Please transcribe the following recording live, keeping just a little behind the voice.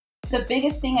The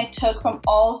biggest thing I took from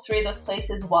all three of those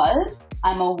places was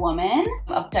I'm a woman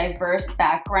of diverse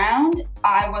background.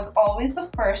 I was always the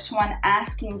first one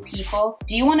asking people,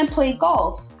 do you want to play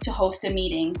golf to host a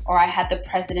meeting? Or I had the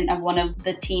president of one of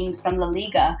the teams from La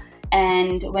Liga.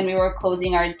 And when we were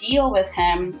closing our deal with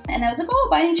him, and I was like, oh,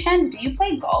 by any chance, do you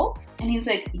play golf? And he's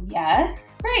like,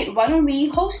 yes. Great, why don't we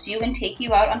host you and take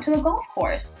you out onto a golf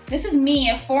course? This is me,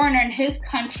 a foreigner in his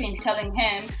country, telling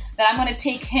him that I'm going to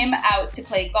take him out to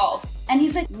play golf. And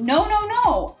he's like,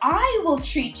 no, I will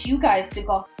treat you guys to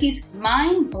golf. He's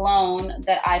mind blown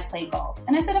that I play golf.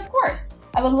 And I said, of course,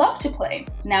 I would love to play.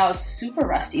 Now it's super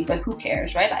rusty, but who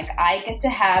cares, right? Like I get to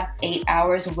have 8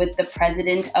 hours with the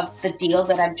president of the deal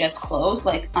that I've just closed.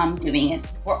 Like I'm doing it.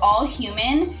 We're all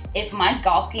human. If my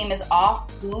golf game is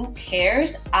off, who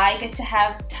cares? I get to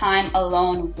have time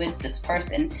alone with this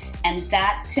person. And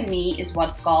that to me is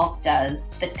what golf does.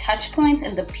 The touch points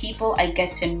and the people I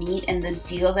get to meet and the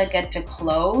deals I get to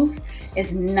close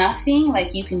is nothing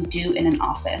like you can do in an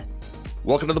office.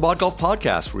 Welcome to the Mod Golf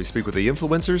Podcast, where we speak with the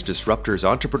influencers, disruptors,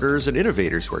 entrepreneurs, and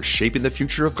innovators who are shaping the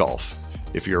future of golf.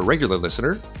 If you're a regular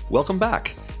listener, welcome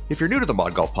back. If you're new to the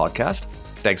Mod Golf Podcast,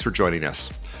 thanks for joining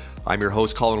us. I'm your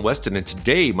host, Colin Weston, and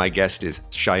today my guest is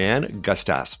Shayain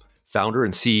Gustavsp, founder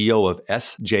and CEO of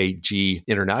SJG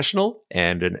International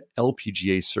and an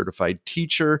LPGA certified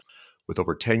teacher. With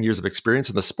over 10 years of experience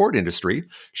in the sport industry,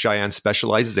 Shayain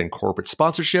specializes in corporate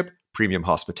sponsorship, premium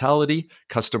hospitality,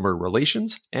 customer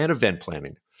relations, and event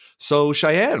planning. So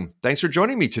Shayain, thanks for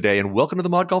joining me today and welcome to the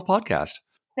Mod Golf Podcast.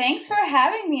 Thanks for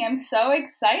having me. I'm so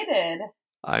excited.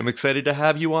 I'm excited to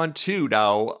have you on too.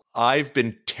 Now, I've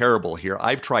been terrible here.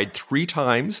 I've tried 3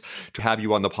 times to have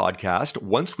you on the podcast.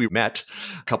 Once we met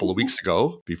a couple of weeks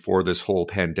ago before this whole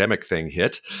pandemic thing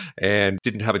hit and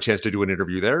didn't have a chance to do an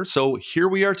interview there. So here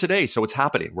we are today. So it's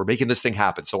happening. We're making this thing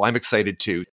happen. So I'm excited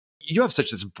too. You have such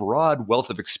this broad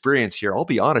wealth of experience here. I'll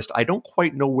be honest, I don't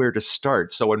quite know where to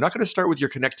start. So I'm not going to start with your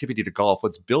connectivity to golf.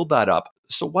 Let's build that up.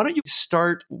 So why don't you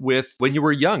start with when you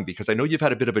were young? Because I know you've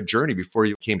had a bit of a journey before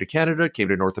you came to Canada, came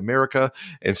to North America,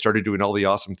 and started doing all the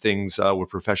awesome things with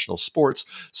professional sports.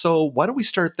 So why don't we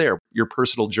start there, your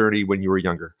personal journey when you were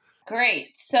younger?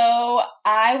 Great. So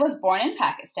I was born in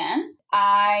Pakistan.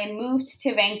 I moved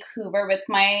to Vancouver with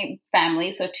my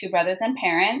family, so 2 brothers and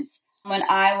parents, when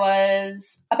I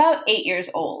was about 8 years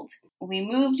old. We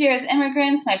moved here as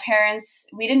immigrants. My parents,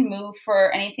 we didn't move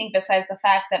for anything besides the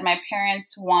fact that my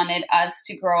parents wanted us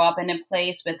to grow up in a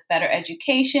place with better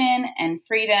education and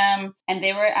freedom. And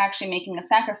they were actually making a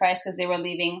sacrifice because they were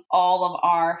leaving all of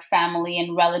our family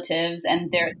and relatives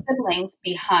and their siblings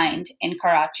behind in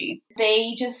Karachi.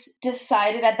 They just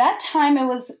decided at that time it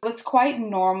was quite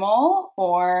normal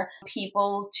for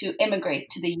people to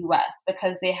immigrate to the US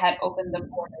because they had opened the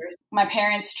borders. My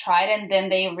parents tried and then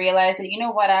they realized that, you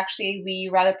know what, actually, we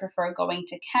rather prefer going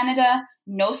to Canada.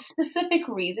 No specific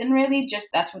reason, really, just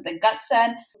that's what the gut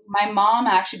said. My mom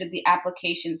actually did the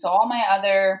application. So all my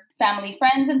other family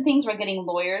friends and things were getting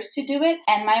lawyers to do it.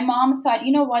 And my mom thought,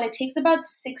 you know what, it takes about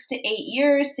 6 to 8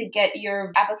 years to get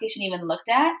your application even looked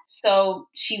at. So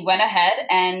she went ahead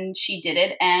and she did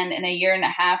it. And in a year and a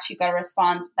half, she got a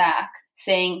response back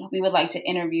saying, we would like to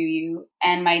interview you.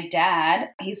 And my dad,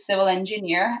 he's civil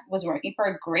engineer, was working for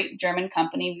a great German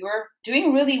company. We were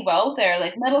doing really well there,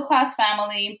 like middle class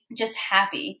family, just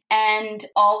happy. And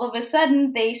all of a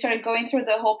sudden, they started going through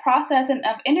the whole process of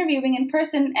interviewing in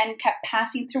person and kept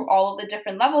passing through all of the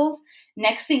different levels.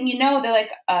 Next thing you know, they're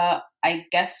like, I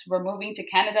guess we're moving to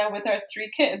Canada with our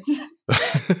 3 kids.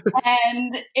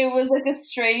 And it was like a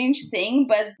strange thing,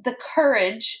 but the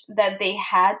courage that they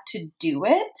had to do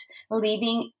it,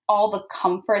 leaving all the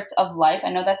comforts of life.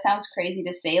 I know that sounds crazy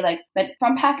to say, like, but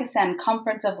from Pakistan,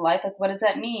 comforts of life, like, what does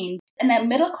that mean? In a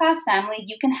middle class family,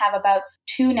 you can have about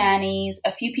 2 nannies,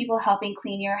 a few people helping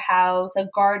clean your house, a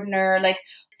gardener, like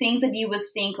things that you would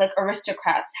think like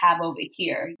aristocrats have over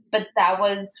here. But that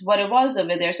was what it was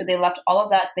over there. So they left all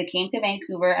of that. They came to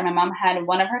Vancouver, and my mom had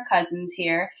one of her cousins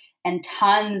here and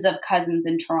tons of cousins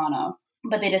in Toronto.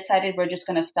 But they decided we're just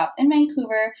going to stop in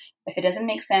Vancouver. If it doesn't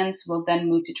make sense, we'll then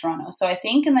move to Toronto. So I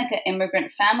think in like an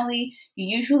immigrant family,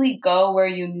 you usually go where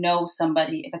you know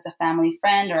somebody. If it's a family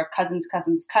friend or a cousin's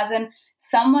cousin's cousin,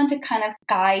 someone to kind of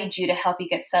guide you to help you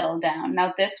get settled down.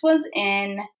 Now, this was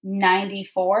in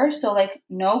 94. So like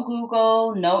no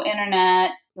Google, no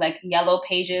internet, like Yellow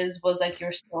Pages was like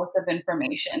your source of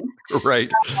information.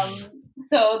 Right.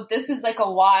 So this is like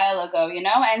a while ago, you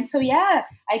know? And so, yeah,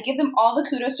 I give them all the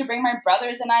kudos to bring my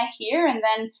brothers and I here. And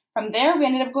then from there, we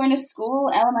ended up going to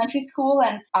school, elementary school.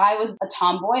 And I was a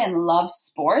tomboy and loved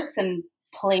sports. And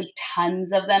played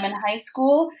tons of them in high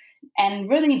school. And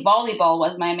really, volleyball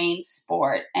was my main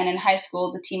sport. And in high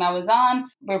school, the team I was on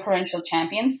were provincial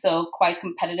champions, so quite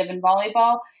competitive in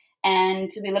volleyball. And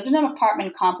we lived in an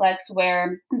apartment complex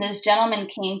where this gentleman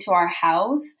came to our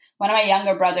house. One of my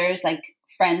younger brothers, like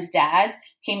friends' dads,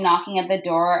 came knocking at the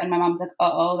door. And my mom's like,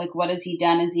 uh-oh, like, what has he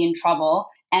done? Is he in trouble?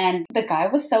 And the guy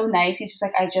was so nice. He's just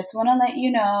like, I just want to let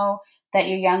you know that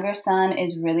your younger son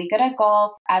is really good at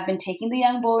golf. I've been taking the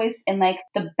young boys in like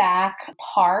the back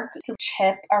park to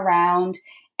chip around.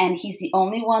 And he's the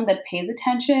only one that pays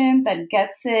attention, that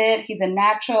gets it. He's a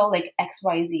natural, like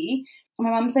XYZ. And my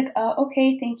mom's like,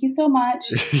 okay, thank you so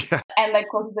much. Yeah. And like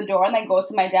closes the door and then goes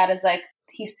to my dad, is like,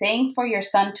 he's saying for your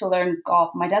son to learn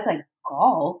golf. My dad's like,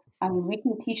 golf? I mean, we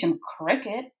can teach him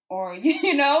cricket or,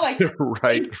 like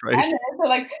Right. tennis or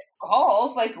like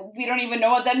golf. Like, we don't even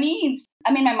know what that means.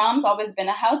 I mean, my mom's always been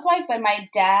a housewife, but my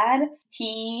dad,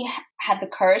 he had the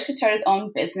courage to start his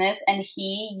own business, and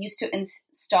he used to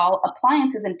install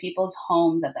appliances in people's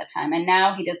homes at that time. And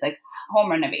now he does like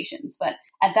home renovations. But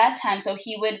at that time, so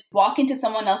he would walk into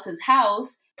someone else's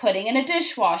house, putting in a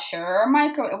dishwasher or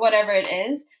microwave, whatever it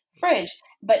is, fridge.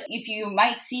 But if you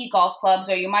might see golf clubs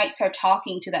or you might start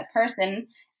talking to that person,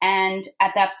 and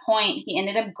at that point, he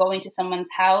ended up going to someone's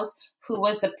house who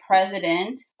was the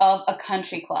president of a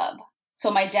country club.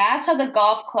 So my dad saw the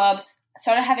golf clubs,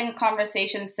 started having a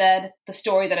conversation, said the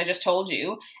story that I just told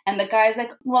you. And the guy's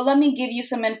like, well, let me give you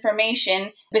some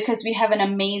information because we have an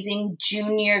amazing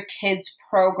junior kids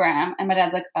program. And my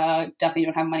dad's like, definitely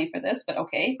don't have money for this, but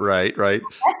okay. Right. At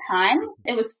that time,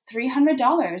 it was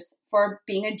 $300 for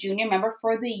being a junior member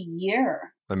for the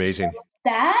year. Amazing. So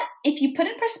that, if you put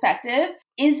in perspective,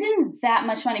 isn't that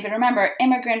much money. But remember,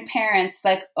 immigrant parents,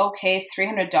 like, okay,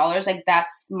 $300, like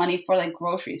that's money for like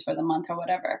groceries for the month or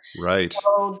whatever. Right.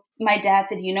 So my dad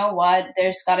said, you know what,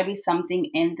 there's got to be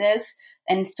something in this.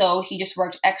 And so he just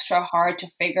worked extra hard to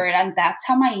figure it out. And that's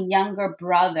how my younger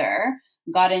brother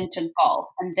got into golf.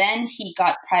 And then he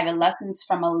got private lessons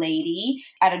from a lady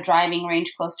at a driving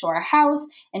range close to our house.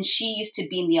 And she used to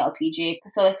be in the LPGA.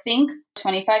 So I think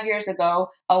 25 years ago,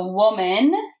 a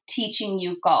woman teaching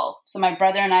you golf. So my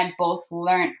brother and I both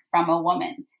learned from a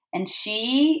woman. And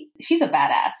she's a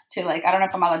badass too. Like, I don't know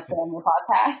if I'm allowed to say on your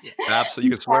podcast. Absolutely.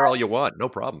 You can swear all you want. No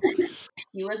problem.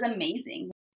 She was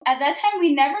amazing. At that time,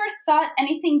 we never thought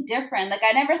anything different. Like,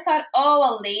 I never thought, oh,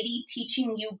 a lady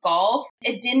teaching you golf.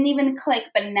 It didn't even click.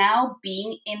 But now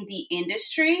being in the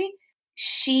industry,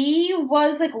 she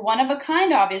was like one of a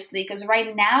kind, obviously, because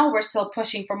right now we're still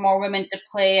pushing for more women to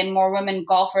play and more women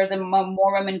golfers and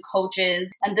more women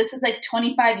coaches. And this is like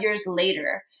 25 years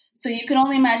later. So you can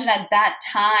only imagine at that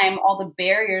time, all the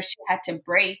barriers she had to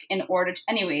break in order to,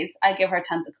 anyways, I give her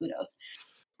tons of kudos.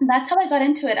 That's how I got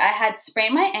into it. I had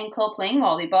sprained my ankle playing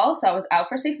volleyball, so I was out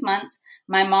for 6 months.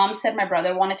 My mom said my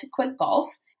brother wanted to quit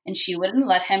golf, and she wouldn't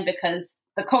let him because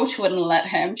the coach wouldn't let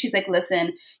him. She's like,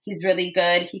 listen, he's really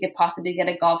good. He could possibly get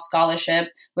a golf scholarship,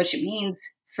 which means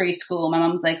free school. My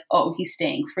mom's like, oh, he's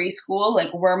staying. Free school?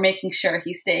 Like, we're making sure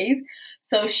he stays.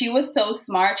 So she was so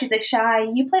smart. She's like, Shai,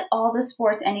 you play all the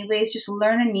sports anyways. Just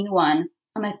learn a new one.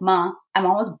 I'm like, Ma, I'm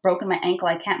almost broken my ankle.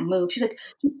 I can't move. She's like,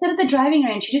 just sit at the driving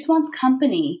range. She just wants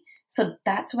company. So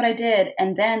that's what I did.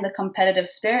 And then the competitive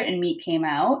spirit in me came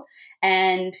out.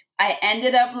 And I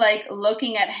ended up like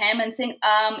looking at him and saying,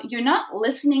 you're not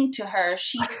listening to her.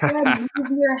 She said,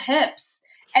 move your hips.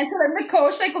 And so then the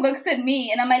coach like looks at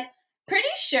me and I'm like, pretty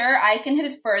sure I can hit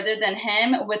it further than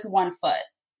him with one foot.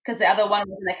 Because the other one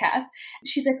was in the cast.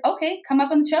 She's like, okay, come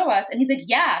up and show us. And he's like,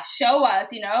 yeah, show us,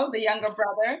 the younger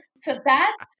brother. So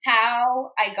that's how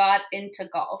I got into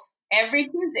golf. Every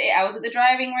Tuesday, I was at the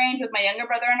driving range with my younger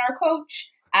brother and our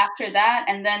coach after that.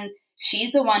 And then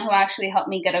she's the one who actually helped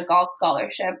me get a golf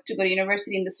scholarship to go to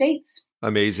university in the States.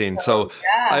 Amazing. So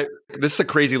yeah. This is a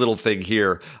crazy little thing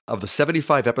here. Of the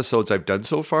 75 episodes I've done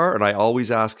so far, and I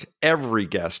always ask every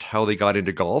guest how they got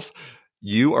into golf,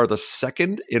 you are the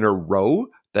second in a row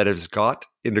that has got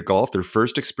into golf. Their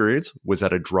first experience was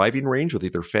at a driving range with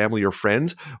either family or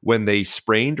friends when they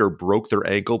sprained or broke their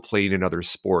ankle playing another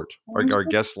sport. Our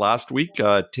guest last week,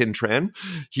 Tin Tran,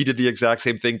 he did the exact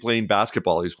same thing playing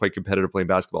basketball. He was quite competitive playing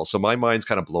basketball. So my mind's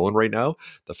kind of blown right now.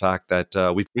 The fact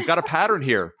that we've got a pattern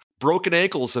here. Broken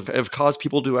ankles have caused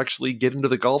people to actually get into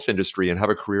the golf industry and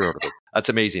have a career out of it. That's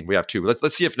amazing. We have two.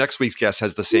 Let's see if next week's guest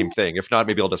has the same thing. If not,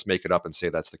 maybe I'll just make it up and say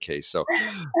that's the case. So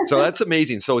that's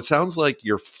amazing. So it sounds like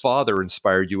your father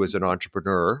inspired you as an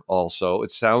entrepreneur also. It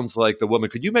sounds like the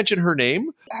woman, could you mention her name?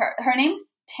 Her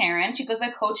name's Taryn. She goes by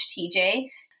Coach TJ.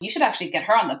 You should actually get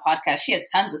her on the podcast. She has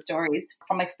tons of stories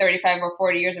from like 35 or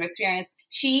 40 years of experience.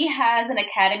 She has an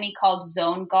academy called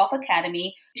Zone Golf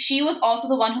Academy. She was also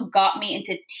the one who got me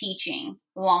into teaching.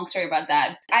 Long story about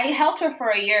that. I helped her for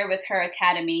a year with her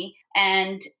academy,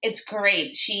 and it's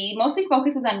great. She mostly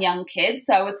focuses on young kids,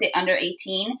 so I would say under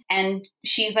 18, and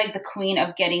she's like the queen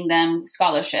of getting them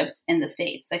scholarships in the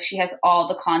States. Like, she has all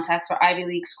the contacts for Ivy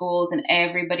League schools and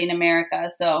everybody in America.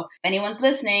 So if anyone's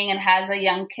listening and has a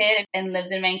young kid and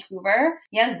lives in Vancouver,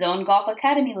 yeah, Zone Golf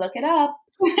Academy, look it up.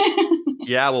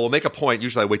 Yeah, well, we'll make a point.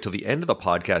 Usually I wait till the end of the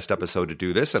podcast episode to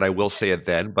do this, and I will say it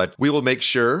then, but we will make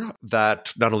sure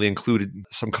that not only included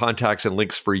some contacts and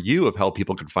links for you of how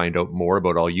people can find out more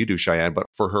about all you do, Shayain, but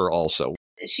for her also.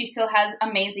 She still has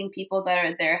amazing people that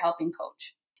are there helping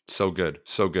coach. So good.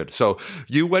 So good. So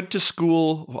you went to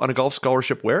school on a golf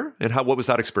scholarship where? And what was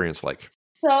that experience like?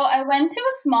 So I went to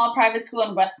a small private school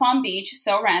in West Palm Beach,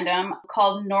 so random,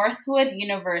 called Northwood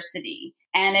University.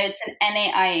 And it's an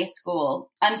NAIA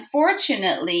school.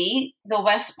 Unfortunately, the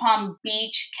West Palm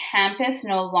Beach campus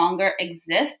no longer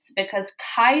exists because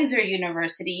Kaiser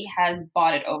University has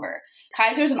bought it over.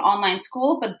 Kaiser is an online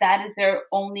school, but that is their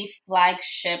only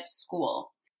flagship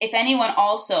school. If anyone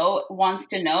also wants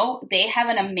to know, they have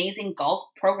an amazing golf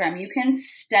program. You can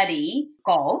study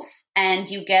golf and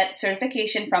you get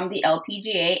certification from the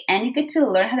LPGA and you get to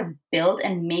learn how to build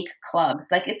and make clubs.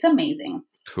 Like, it's amazing.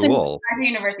 Cool. Kaiser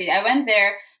University. I went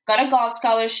there, got a golf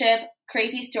scholarship.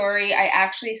 Crazy story. I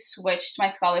actually switched my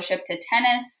scholarship to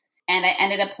tennis and I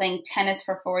ended up playing tennis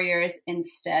for 4 years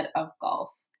instead of golf.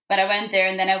 But I went there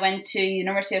and then I went to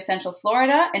University of Central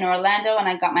Florida in Orlando and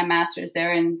I got my master's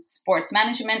there in sports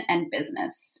management and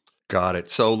business. Got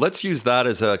it. So let's use that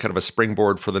as a kind of a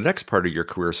springboard for the next part of your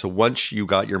career. So once you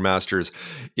got your master's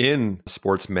in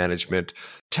sports management,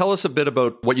 tell us a bit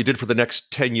about what you did for the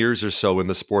next 10 years or so in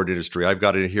the sport industry. I've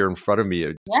got it here in front of me.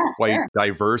 It's quite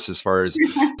diverse as far as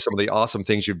some of the awesome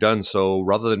things you've done. So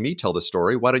rather than me tell the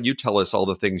story, why don't you tell us all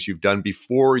the things you've done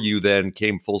before you then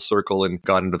came full circle and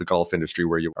got into the golf industry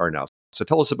where you are now? So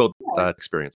tell us about that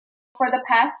experience. For the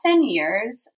past 10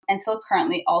 years, and still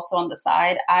currently also on the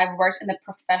side, I've worked in the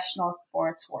professional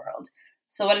sports world.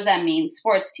 So what does that mean?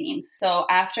 Sports teams. So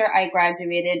after I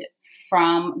graduated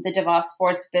from the DeVos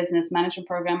Sports Business Management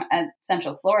Program at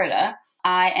Central Florida,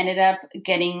 I ended up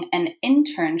getting an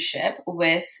internship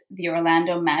with the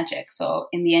Orlando Magic, so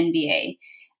in the NBA.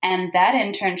 And that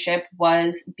internship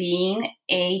was being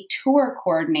a tour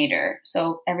coordinator.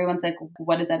 So everyone's like,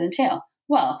 what does that entail?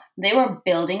 Well, they were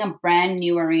building a brand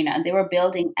new arena. They were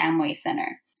building Amway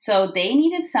Center. So they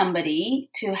needed somebody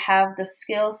to have the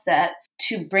skill set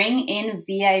to bring in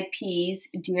VIPs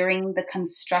during the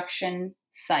construction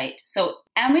site. So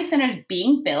Amway Center is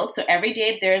being built. So every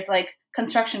day there's like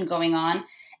construction going on.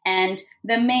 And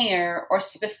the mayor or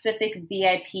specific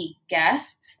VIP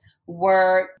guests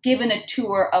were given a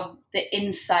tour of the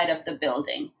inside of the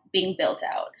building being built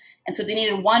out. And so they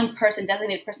needed one person,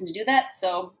 designated person to do that.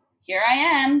 So here I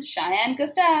am, Shayain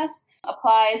Gustavsp,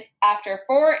 applies after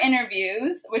 4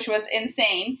 interviews, which was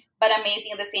insane, but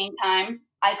amazing at the same time.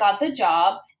 I got the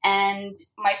job, and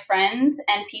my friends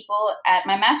and people at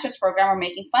my master's program were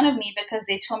making fun of me because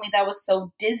they told me that was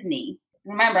so Disney.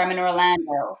 Remember, I'm in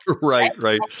Orlando. Right.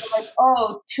 Like,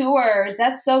 oh, tours,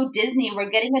 that's so Disney. We're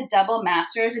getting a double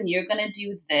master's, and you're going to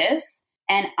do this?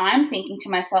 And I'm thinking to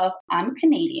myself, I'm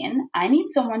Canadian. I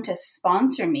need someone to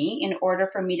sponsor me in order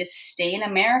for me to stay in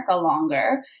America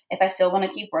longer if I still want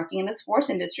to keep working in the sports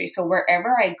industry. So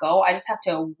wherever I go, I just have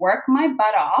to work my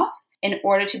butt off in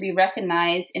order to be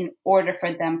recognized, in order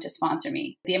for them to sponsor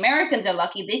me. The Americans are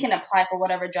lucky. They can apply for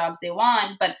whatever jobs they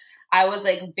want, but I was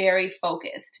like very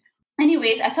focused.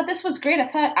 Anyways, I thought this was great. I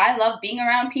thought I love being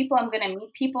around people. I'm going to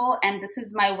meet people, and this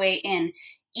is my way in.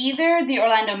 Either the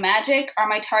Orlando Magic are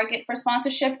my target for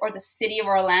sponsorship or the city of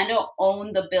Orlando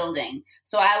own the building.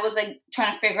 So I was like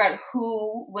trying to figure out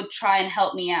who would try and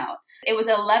help me out. It was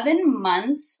 11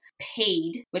 months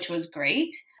paid, which was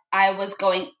great. I was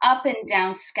going up and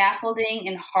down scaffolding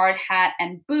in hard hat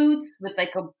and boots with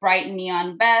like a bright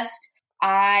neon vest.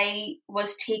 I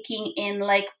was taking in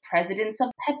like presidents of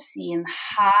Pepsi and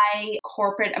high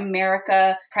corporate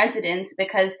America presidents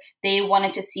because they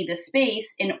wanted to see the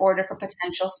space in order for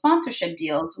potential sponsorship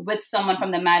deals with someone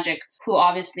from the Magic who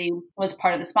obviously was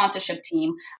part of the sponsorship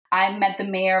team. I met the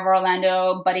mayor of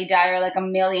Orlando, Buddy Dyer, like a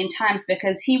million times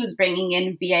because he was bringing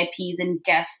in VIPs and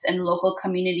guests and local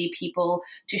community people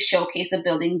to showcase the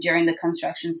building during the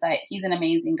construction site. He's an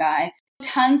amazing guy.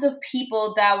 Tons of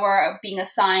people that were being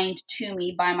assigned to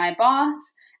me by my boss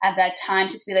at that time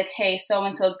to be like, hey,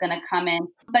 so-and-so is going to come in.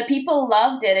 But people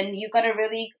loved it, and you got a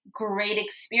really great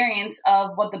experience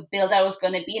of what the build out was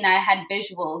going to be. And I had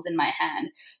visuals in my hand.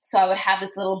 So I would have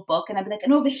this little book, and I'd be like,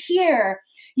 and over here,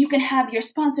 you can have your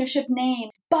sponsorship name,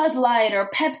 Bud Light or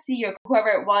Pepsi or whoever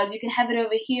it was. You can have it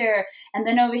over here. And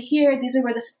then over here, these are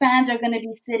where the fans are going to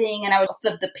be sitting. And I would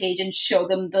flip the page and show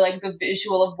them the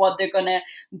visual of what they're going to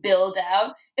build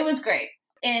out. It was great.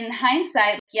 In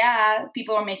hindsight, yeah,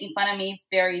 people were making fun of me,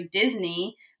 very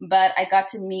Disney, but I got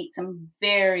to meet some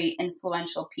very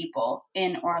influential people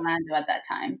in Orlando at that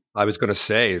time. I was going to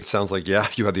say, it sounds like, yeah,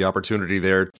 you had the opportunity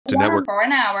there to Yeah, network. for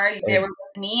an hour. They were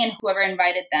with me and whoever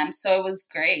invited them. So it was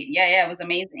great. Yeah, it was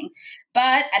amazing.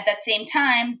 But at that same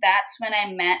time, that's when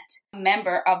I met a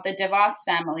member of the DeVos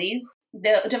family.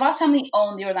 The DeVos family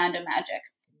owned the Orlando Magic.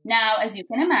 Now, as you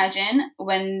can imagine,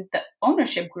 when the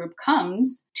ownership group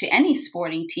comes to any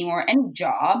sporting team or any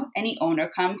job, any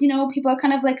owner comes, people are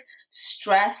kind of like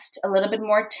stressed, a little bit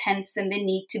more tense than they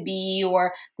need to be,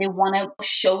 or they want to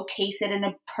showcase it in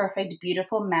a perfect,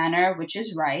 beautiful manner, which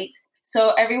is right.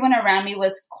 So everyone around me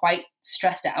was quite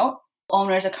stressed out.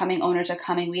 Owners are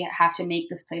coming. We have to make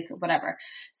this place, whatever.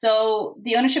 So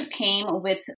the ownership came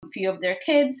with a few of their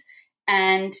kids.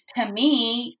 And to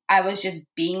me, I was just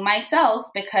being myself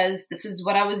because this is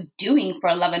what I was doing for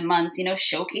 11 months,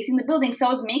 showcasing the building. So I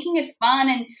was making it fun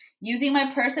and using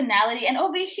my personality. And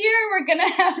over here, we're going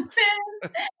to have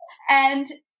this. And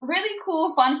really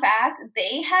cool fun fact,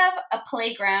 they have a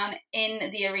playground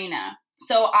in the arena.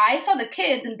 So I saw the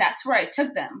kids and that's where I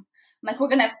took them. I'm like, we're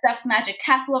going to have Steph's Magic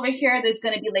Castle over here. There's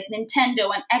going to be like Nintendo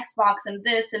and Xbox and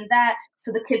this and that.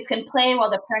 So the kids can play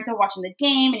while the parents are watching the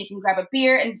game and you can grab a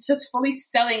beer, and just fully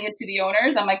selling it to the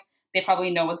owners. I'm like, they probably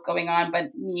know what's going on,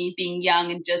 but me being young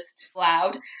and just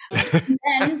loud.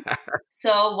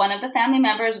 So one of the family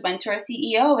members went to our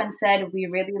CEO and said, we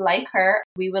really like her.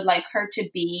 We would like her to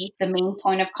be the main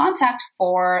point of contact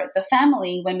for the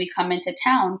family when we come into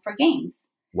town for games.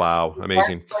 Wow,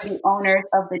 amazing. I worked for the owners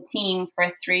of the team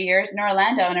for 3 years in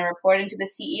Orlando, and I reported to the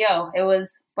CEO. It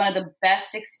was one of the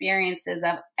best experiences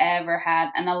I've ever had,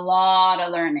 and a lot of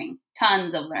learning,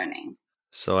 tons of learning.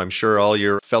 So I'm sure all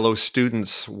your fellow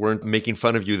students weren't making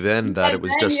fun of you then, that it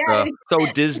was just so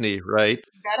Disney, right?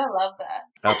 You gotta love that.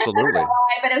 Absolutely.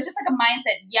 But it was just like a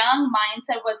mindset. Young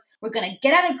mindset was, we're going to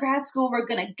get out of grad school, we're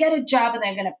going to get a job, and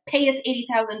they're going to pay us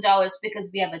 $80,000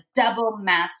 because we have a double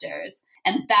master's.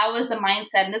 And that was the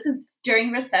mindset. And this is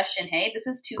during recession, hey? This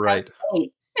is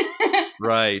 2008.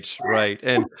 Right.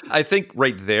 And I think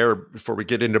right there, before we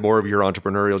get into more of your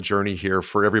entrepreneurial journey here,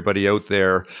 for everybody out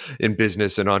there in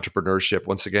business and entrepreneurship,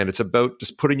 once again, it's about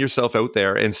just putting yourself out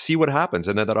there and see what happens.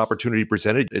 And then that opportunity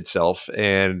presented itself.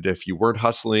 And if you weren't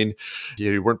hustling,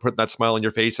 you weren't putting that smile on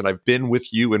your face. And I've been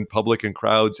with you in public and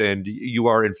crowds, and you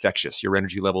are infectious. Your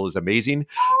energy level is amazing.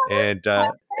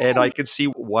 And I can see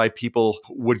why people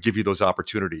would give you those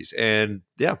opportunities. And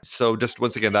yeah, so just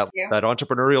once again, that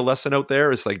entrepreneurial lesson out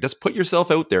there is like, just put yourself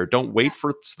out there. Don't wait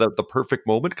for the perfect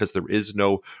moment, because there is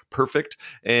no perfect,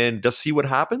 and just see what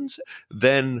happens.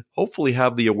 Then hopefully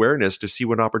have the awareness to see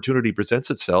when opportunity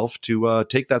presents itself to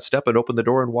take that step and open the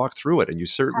door and walk through it. And you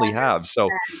certainly have. So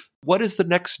what is the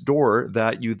next door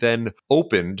that you then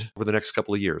opened over the next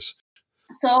couple of years?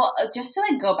 So just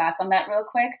to go back on that real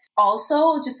quick,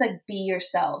 also just be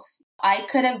yourself. I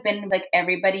could have been like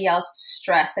everybody else,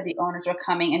 stressed that the owners were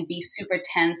coming and be super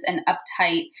tense and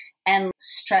uptight and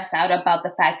stress out about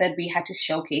the fact that we had to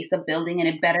showcase the building and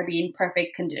it better be in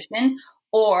perfect condition.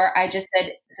 Or I just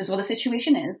said, this is what the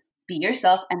situation is. Be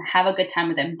yourself and have a good time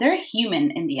with them. They're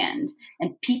human in the end.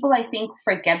 And people, I think,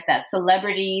 forget that.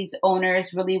 Celebrities,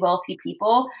 owners, really wealthy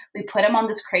people, we put them on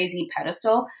this crazy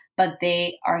pedestal, but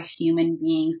they are human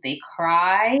beings. They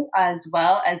cry as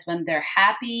well as when they're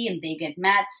happy, and they get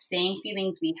mad, same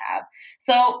feelings we have.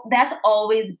 So that's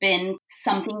always been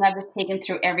something I've just taken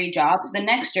through every job. So the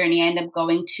next journey I end up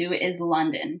going to is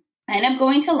London. I ended up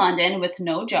going to London with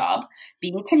no job.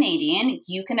 Being Canadian,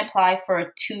 you can apply for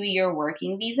a 2-year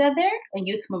working visa there, a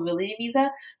youth mobility visa.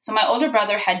 So my older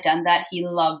brother had done that. He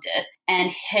loved it.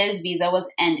 And his visa was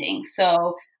ending.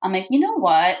 So I'm like, you know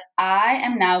what? I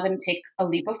am now going to take a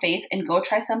leap of faith and go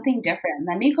try something different.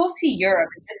 Let me go see Europe.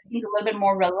 It just seems a little bit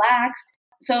more relaxed.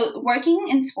 So working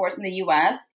in sports in the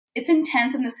US, it's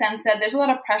intense in the sense that there's a lot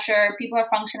of pressure. People are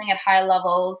functioning at high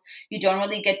levels. You don't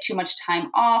really get too much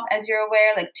time off, as you're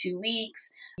aware, like 2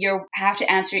 weeks. You have to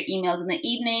answer your emails in the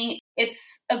evening.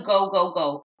 It's a go, go,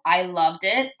 go. I loved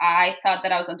it. I thought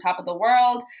that I was on top of the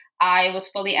world. I was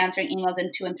fully answering emails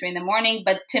at 2 and 3 in the morning.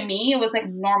 But to me, it was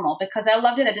normal because I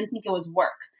loved it. I didn't think it was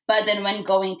work. But then when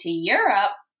going to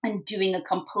Europe and doing a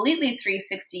completely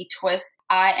 360 twist,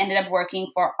 I ended up working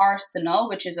for Arsenal,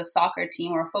 which is a soccer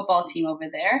team or a football team over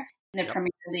there in the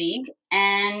Premier League.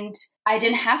 And I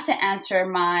didn't have to answer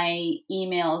my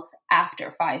emails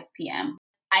after 5 p.m.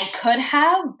 I could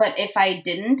have, but if I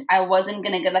didn't, I wasn't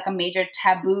going to get like a major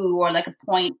taboo or like a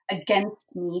point against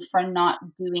me for not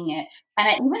doing it. And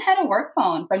I even had a work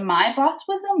phone, but my boss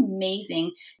was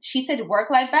amazing. She said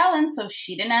work-life balance, so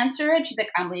she didn't answer it. She's like,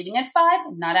 I'm leaving at 5,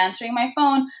 not answering my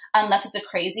phone. Unless it's a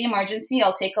crazy emergency,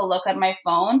 I'll take a look at my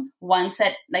phone once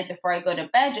at like before I go to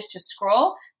bed just to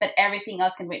scroll, but everything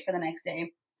else can wait for the next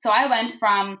day. So I went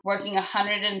from working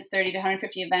 130 to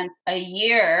 150 events a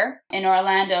year in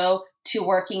Orlando to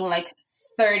working like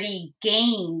 30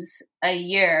 games a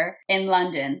year in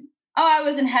London. Oh, I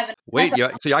was in heaven. Wait,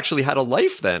 yeah, so you actually had a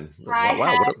life then?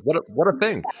 Wow, what a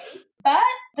thing. But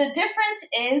the difference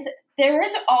is there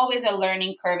is always a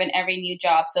learning curve in every new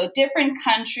job. So different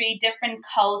country, different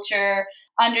culture,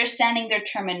 understanding their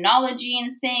terminology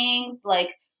and things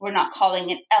like we're not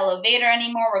calling it elevator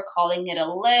anymore. We're calling it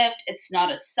a lift. It's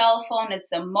not a cell phone.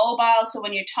 It's a mobile. So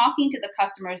when you're talking to the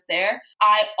customers there,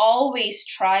 I always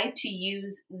try to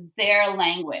use their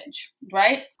language,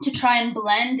 right? To try and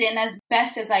blend in as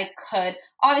best as I could.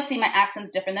 Obviously, my accent's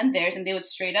different than theirs, and they would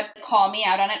straight up call me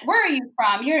out on it. Where are you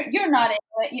from? You're not in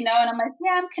it, you know? And I'm like,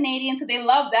 yeah, I'm Canadian. So they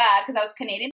love that because I was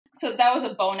Canadian. So that was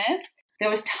a bonus. There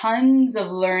was tons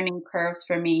of learning curves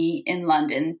for me in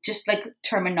London, just like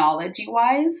terminology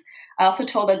wise. I also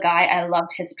told a guy I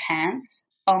loved his pants.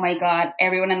 Oh my God,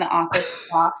 everyone in the office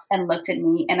stopped and looked at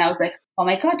me and I was like, oh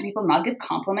my God, do people not give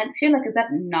compliments here? Like, is that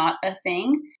not a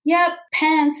thing? Yeah,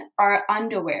 pants are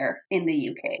underwear in the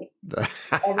UK.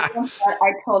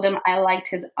 I told him I liked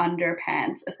his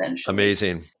underpants, essentially.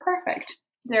 Amazing. Perfect.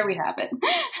 There we have it.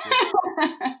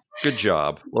 Good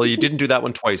job. Well, you didn't do that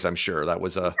one twice, I'm sure. That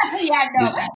was a... Yeah,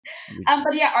 no.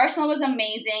 But yeah, Arsenal was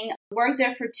amazing. Worked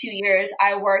there for 2 years.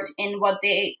 I worked in what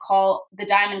they call the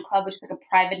Diamond Club, which is like a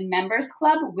private members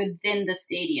club within the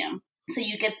stadium. So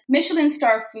you get Michelin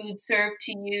star food served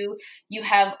to you. You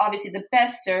have obviously the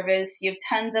best service. You have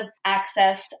tons of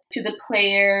access to the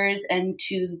players and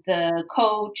to the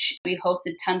coach. We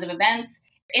hosted tons of events.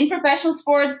 In professional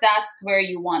sports, that's where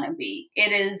you want to be.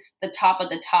 It is the top of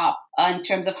the top in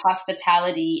terms of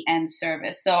hospitality and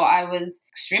service. So I was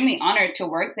extremely honored to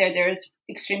work there. There's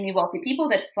extremely wealthy people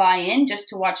that fly in just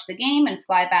to watch the game and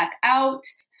fly back out.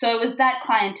 So it was that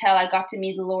clientele. I got to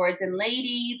meet lords and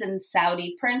ladies and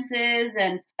Saudi princes,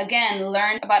 and again,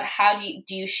 learned about how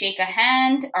do you shake a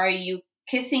hand? Are you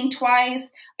kissing twice?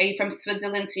 Are you from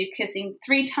Switzerland, so you're kissing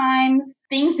 3 times?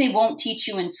 Things they won't teach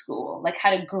you in school, like how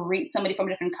to greet somebody from a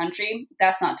different country.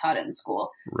 That's not taught in school.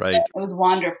 Right. So it was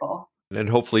wonderful. And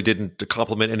hopefully didn't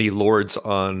compliment any lords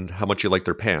on how much you like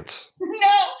their pants. No,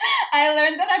 I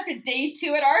learned that after day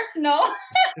 2 at Arsenal.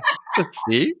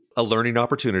 See? A learning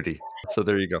opportunity. So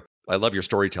there you go. I love your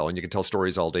storytelling. You can tell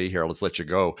stories all day here. Let's let you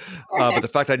go. But the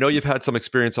fact I know you've had some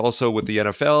experience also with the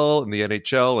NFL and the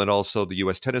NHL and also the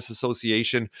U.S. Tennis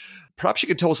Association. Perhaps you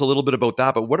can tell us a little bit about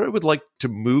that. But what I would like to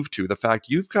move to, the fact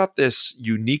you've got this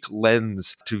unique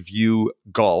lens to view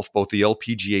golf, both the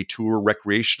LPGA Tour,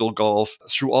 recreational golf,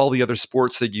 through all the other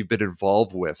sports that you've been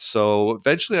involved with. So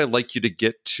eventually I'd like you to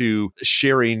get to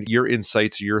sharing your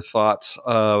insights, your thoughts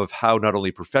of how not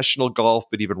only professional golf,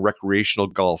 but even recreational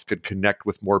golf can connect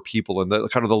with more people and the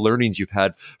kind of the learnings you've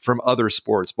had from other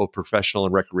sports, both professional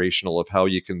and recreational, of how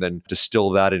you can then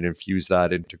distill that and infuse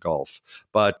that into golf.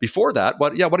 But before that, why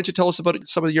don't you tell us about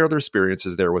some of your other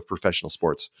experiences there with professional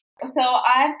sports? So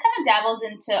I've kind of dabbled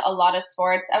into a lot of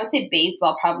sports. I would say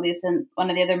baseball probably isn't one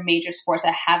of the other major sports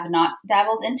I have not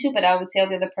dabbled into, but I would say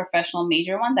the professional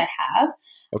major ones I have.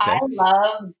 Okay. I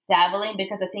love dabbling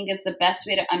because I think it's the best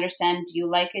way to understand, do you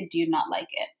like it, do you not like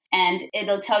it? And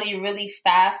it'll tell you really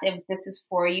fast if this is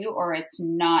for you or it's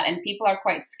not. And people are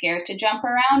quite scared to jump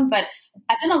around, but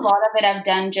I've done a lot of it. I've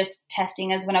done just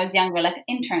testing as when I was younger, like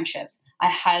internships. I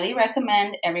highly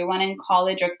recommend everyone in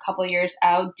college or a couple years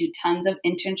out, do tons of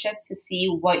internships to see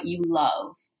what you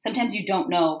love. Sometimes you don't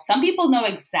know. Some people know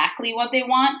exactly what they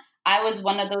want. I was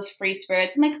one of those free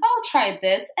spirits. I'm like, I'll try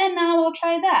this and now I'll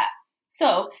try that.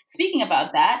 So speaking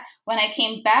about that, when I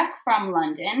came back from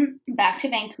London, back to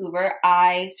Vancouver,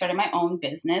 I started my own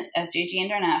business, SJG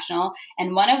International,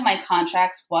 and one of my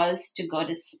contracts was to go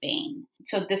to Spain.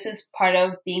 So this is part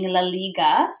of being La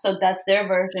Liga. So that's their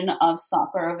version of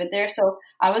soccer over there. So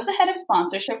I was the head of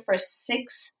sponsorship for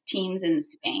 6 teams in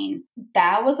Spain.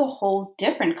 That was a whole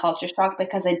different culture shock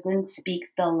because I didn't speak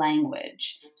the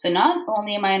language. So not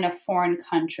only am I in a foreign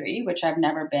country, which I've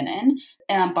never been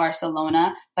in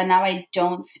Barcelona, but now I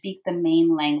don't speak the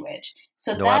main language.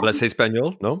 So No that, hablas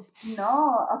español? No?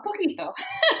 no, a poquito.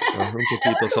 Un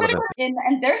poquito solamente.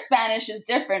 And their Spanish is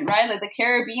different, right? Like the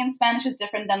Caribbean Spanish is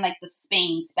different than like the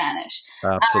Spain Spanish.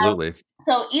 Absolutely.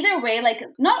 So either way, like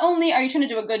not only are you trying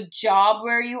to do a good job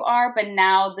where you are, but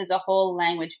now there's a whole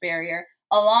language barrier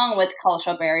along with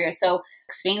cultural barriers. So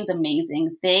Spain's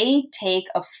amazing. They take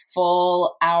a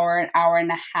full hour, an hour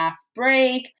and a half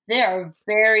break. They are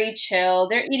very chill.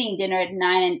 They're eating dinner at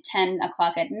 9 and 10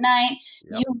 o'clock at night.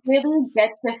 Yep. You really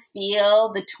get to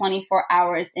feel the 24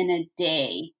 hours in a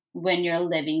day when you're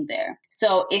living there.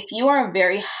 So if you are a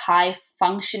very high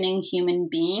functioning human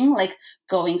being, like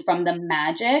going from the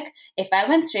magic, if I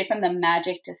went straight from the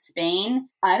magic to Spain,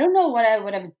 I don't know what I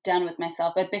would have done with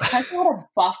myself. But because I had a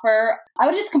buffer, I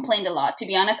would have just complained a lot. To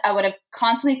be honest, I would have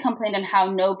constantly complained on how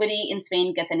nobody in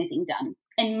Spain gets anything done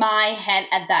in my head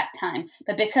at that time.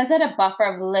 But because I had a buffer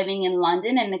of living in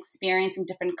London and experiencing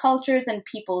different cultures and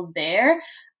people there,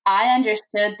 I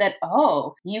understood that,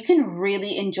 oh, you can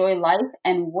really enjoy life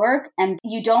and work and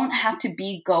you don't have to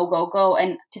be go, go, go.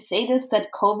 And to say this, that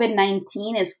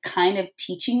COVID-19 is kind of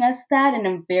teaching us that in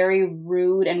a very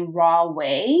rude and raw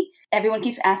way. Everyone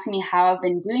keeps asking me how I've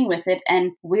been doing with it.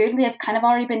 And weirdly, I've kind of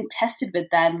already been tested with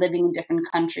that, living in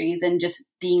different countries and just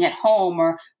being at home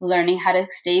or learning how to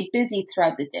stay busy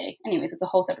throughout the day. Anyways, it's a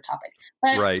whole separate topic.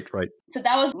 But Right. so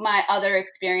that was my other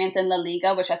experience in La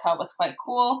Liga, which I thought was quite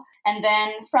cool. And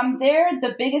then from there,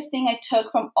 the biggest thing I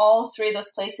took from all three of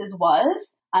those places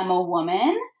was I'm a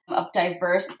woman of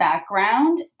diverse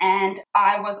background. And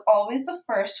I was always the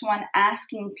first one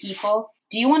asking people,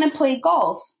 do you want to play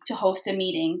golf to host a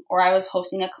meeting? Or I was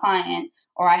hosting a client,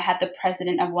 or I had the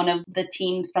president of one of the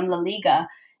teams from La Liga.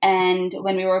 And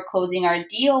when we were closing our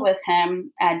deal with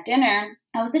him at dinner,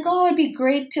 I was like, oh, it'd be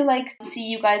great to like see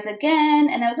you guys again.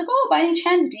 And I was like, oh, by any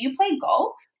chance, do you play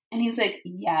golf? And he's like,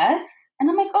 yes. And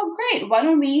I'm like, oh, great. Why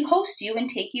don't we host you and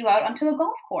take you out onto a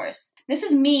golf course? This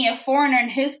is me, a foreigner in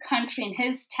his country, in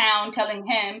his town, telling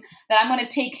him that I'm going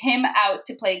to take him out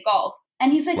to play golf.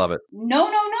 And he's like, Love it.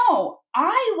 No.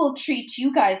 I will treat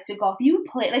you guys to golf. You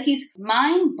play. Like, he's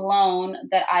mind blown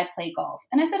that I play golf.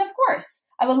 And I said, of course,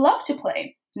 I would love to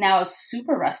play. Now I was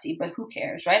super rusty, but who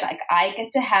cares, right? Like I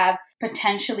get to have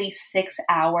potentially 6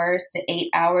 hours to 8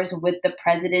 hours with the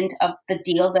president of the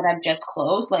deal that I've just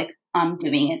closed. Like I'm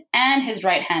doing it, and his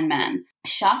right-hand man.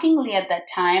 Shockingly, at that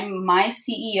time, my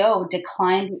CEO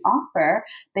declined the offer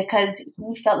because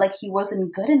he felt like he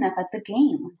wasn't good enough at the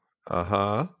game.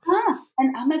 Uh-huh.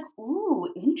 And I'm like,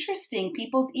 ooh, interesting.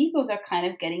 People's egos are kind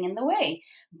of getting in the way.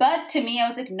 But to me, I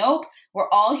was like, nope, we're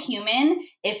all human.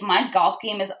 If my golf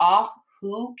game is off,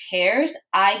 who cares?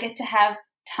 I get to have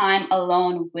time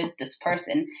alone with this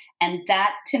person. And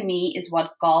that to me is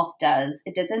what golf does.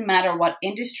 It doesn't matter what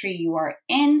industry you are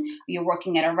in. You're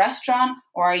working at a restaurant,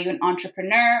 or are you an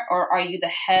entrepreneur, or are you the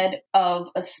head of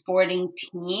a sporting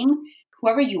team?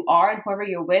 Whoever you are and whoever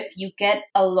you're with, you get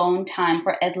alone time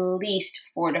for at least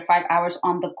 4 to 5 hours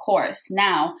on the course.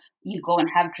 Now, you go and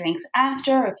have drinks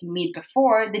after, or if you meet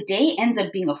before, the day ends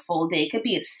up being a full day. It could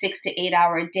be a 6 to 8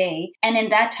 hour day. And in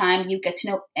that time, you get to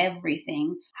know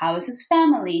everything. How is his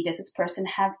family? Does this person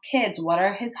have kids? What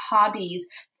are his hobbies?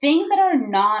 Things that are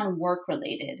non-work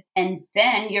related. And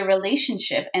then your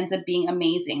relationship ends up being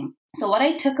amazing. So what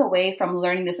I took away from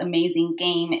learning this amazing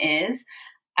game is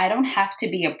I don't have to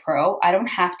be a pro. I don't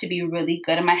have to be really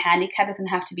good. And my handicap doesn't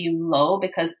have to be low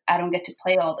because I don't get to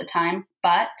play all the time.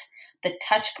 But the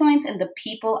touch points and the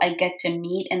people I get to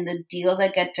meet and the deals I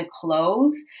get to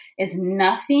close is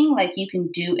nothing like you can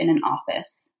do in an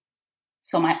office.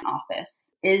 So my office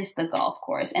is the golf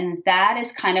course. And that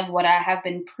is kind of what I have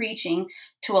been preaching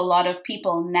to a lot of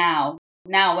people now.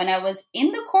 Now, when I was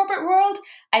in the corporate world,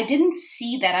 I didn't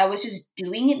see that. I was just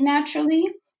doing it naturally.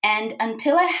 And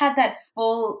until I had that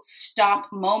full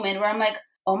stop moment where I'm like,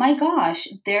 oh my gosh,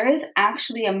 there is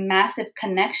actually a massive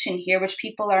connection here, which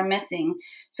people are missing.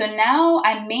 So now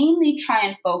I mainly try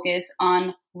and focus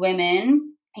on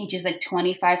women ages like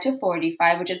 25 to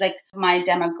 45, which is like my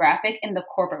demographic in the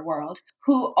corporate world,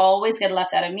 who always get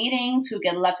left out of meetings, who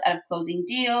get left out of closing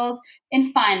deals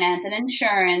in finance and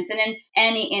insurance and in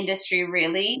any industry,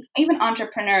 really. Even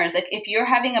entrepreneurs, like if you're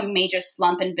having a major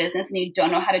slump in business and you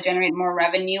don't know how to generate more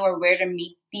revenue or where to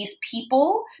meet these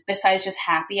people besides just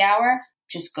happy hour,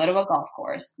 just go to a golf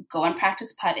course, go and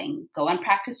practice putting, go and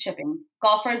practice chipping.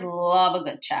 Golfers love a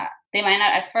good chat. They might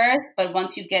not at first, but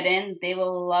once you get in, they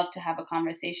will love to have a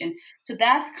conversation. So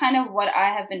that's kind of what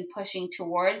I have been pushing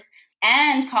towards.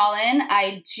 And Colin,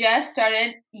 I just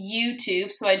started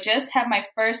YouTube. So I just have my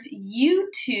first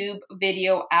YouTube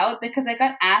video out because I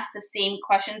got asked the same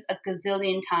questions a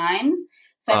gazillion times.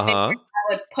 So I figured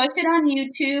I would push it on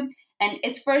YouTube And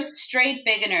it's for straight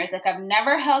beginners. Like I've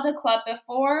never held a club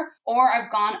before, or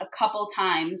I've gone a couple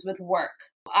times with work.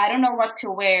 I don't know what to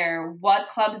wear. What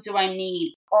clubs do I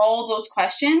need? All those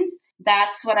questions.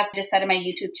 That's what I've decided my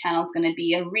YouTube channel is going to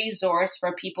be, a resource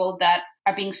for people that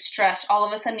are being stressed. All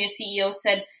of a sudden, your CEO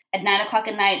said at 9:00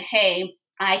 at night, hey,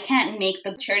 I can't make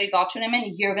the charity golf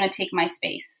tournament. You're going to take my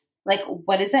space. Like,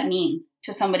 what does that mean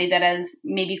to somebody that has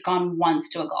maybe gone once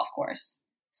to a golf course?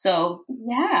 So,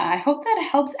 yeah, I hope that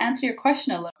helps answer your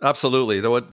question a little. Absolutely.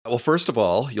 Well, first of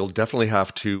all, you'll definitely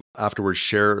have to afterwards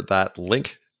share that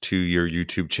link to your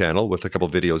YouTube channel with a couple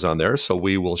of videos on there. So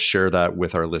we will share that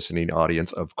with our listening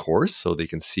audience, of course, so they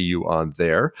can see you on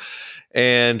there.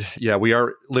 And yeah, we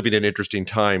are living in interesting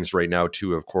times right now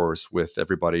too, of course, with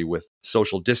everybody with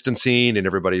social distancing and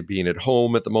everybody being at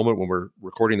home at the moment when we're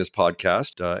recording this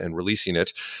podcast and releasing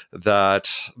it,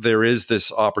 that there is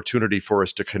this opportunity for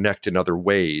us to connect in other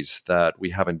ways that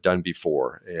we haven't done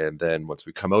before. And then once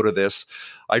we come out of this,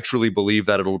 I truly believe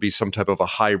that it'll be some type of a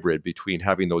hybrid between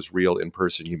having those real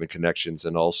in-person human connections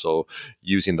and also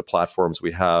using the platforms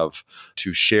we have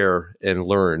to share and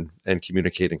learn and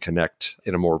communicate and connect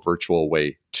in a more virtual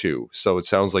way too. So it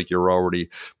sounds like you're already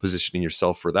positioning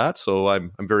yourself for that. So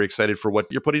I'm very excited for what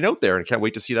you're putting out there and can't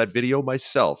wait to see that video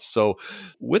myself. So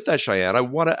with that, Shayain, I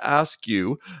want to ask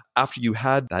you, after you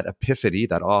had that epiphany,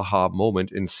 that aha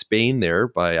moment in Spain there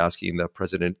by asking the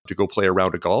president to go play a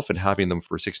round of golf and having them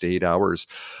for 6 to 8 hours,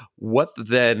 what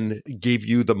then gave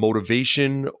you the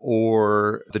motivation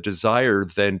or the desire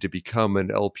then to become an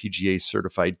LPGA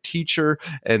certified teacher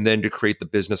and then to create the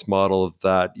business model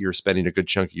that you're spending a good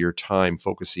chunk of your time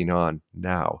focusing on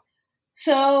now?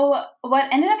 So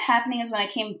what ended up happening is when I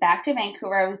came back to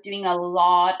Vancouver, I was doing a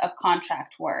lot of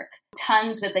contract work,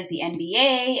 tons with like the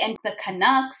NBA and the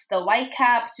Canucks, the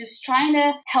Whitecaps, just trying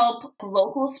to help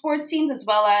local sports teams as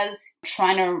well as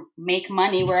trying to make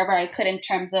money wherever I could in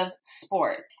terms of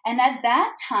sport. And at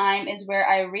that time is where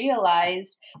I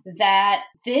realized that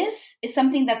this is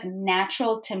something that's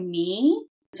natural to me.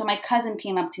 So my cousin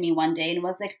came up to me one day and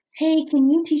was like, hey, can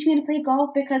you teach me how to play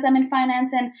golf because I'm in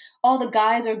finance and all the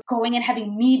guys are going and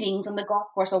having meetings on the golf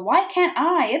course, but why can't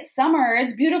I? It's summer.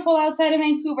 It's beautiful outside of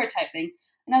Vancouver type thing.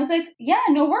 And I was like, yeah,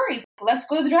 no worries. Let's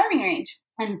go to the driving range.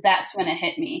 And that's when it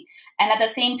hit me. And at the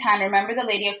same time, remember the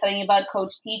lady I was telling you about,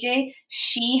 Coach TJ?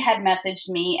 She had messaged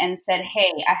me and said,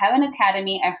 hey, I have an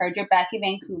academy. I heard you're back in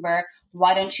Vancouver.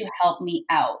 Why don't you help me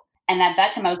out? And at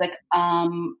that time, I was like,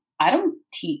 I don't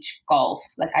teach golf.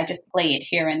 Like I just play it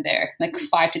here and there, like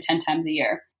 5 to 10 times a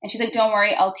year. And she's like, don't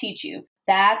worry, I'll teach you.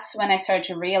 That's when I started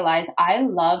to realize I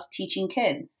love teaching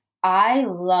kids. I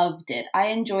loved it. I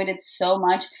enjoyed it so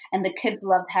much. And the kids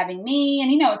loved having me.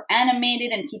 And, it was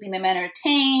animated and keeping them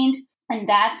entertained. And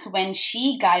that's when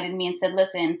she guided me and said,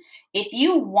 listen, if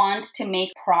you want to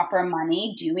make proper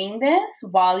money doing this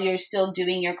while you're still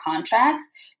doing your contracts,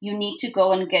 you need to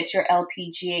go and get your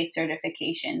LPGA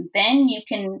certification. Then you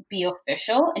can be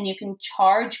official and you can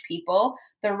charge people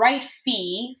the right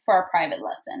fee for a private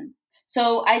lesson.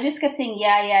 So I just kept saying,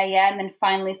 yeah. And then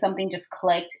finally something just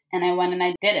clicked and I went and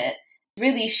I did it.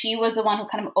 Really, she was the one who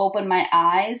kind of opened my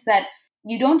eyes that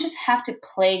you don't just have to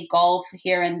play golf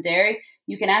here and there.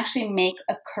 You can actually make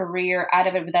a career out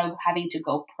of it without having to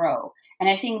go pro. And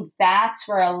I think that's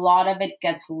where a lot of it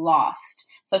gets lost.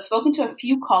 So I've spoken to a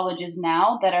few colleges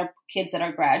now that are kids that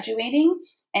are graduating,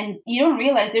 and you don't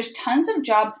realize there's tons of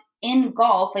jobs in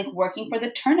golf, like working for the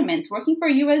tournaments, working for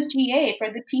USGA, for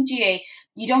the PGA.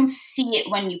 You don't see it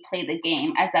when you play the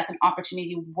game as that's an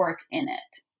opportunity to work in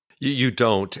it. You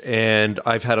don't. And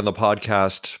I've had on the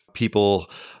podcast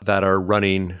people that are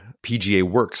running PGA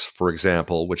Works, for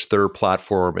example, which their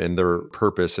platform and their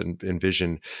purpose and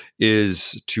vision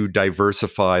is to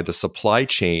diversify the supply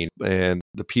chain and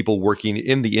the people working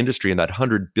in the industry, in that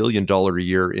 $100 billion a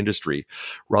year industry,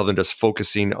 rather than just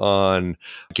focusing on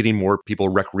getting more people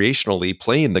recreationally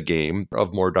playing the game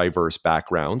of more diverse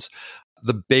backgrounds.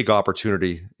 The big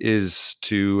opportunity is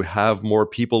to have more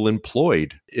people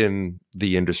employed in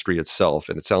the industry itself.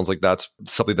 And it sounds like that's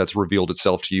something that's revealed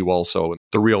itself to you also.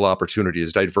 The real opportunity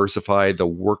is diversify the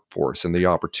workforce and the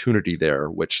opportunity there,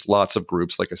 which lots of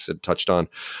groups, like I said, touched on.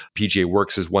 PGA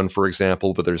Works is one, for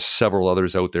example, but there's several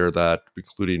others out there that,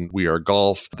 including We Are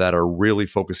Golf, that are really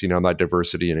focusing on that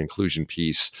diversity and inclusion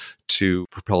piece to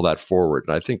propel that forward.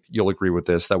 And I think you'll agree with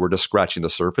this, that we're just scratching the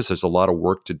surface. There's a lot of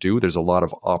work to do. There's a lot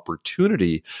of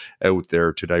opportunity out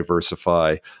there to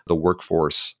diversify the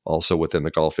workforce also within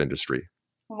the golf industry.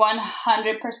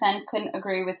 100% couldn't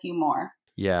agree with you more.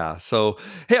 Yeah. So,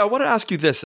 hey, I want to ask you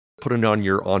this, putting on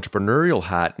your entrepreneurial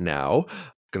hat now.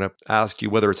 going to ask you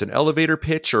whether it's an elevator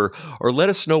pitch or let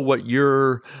us know what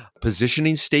your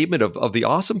positioning statement of the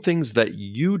awesome things that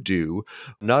you do,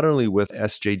 not only with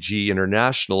SJG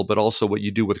International, but also what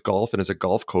you do with golf and as a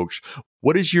golf coach.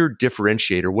 What is your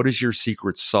differentiator? What is your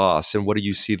secret sauce? And what do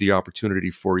you see the opportunity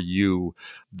for you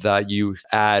that you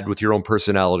add with your own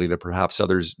personality that perhaps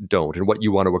others don't, and what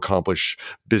you want to accomplish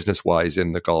business-wise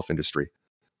in the golf industry?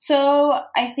 So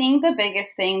I think the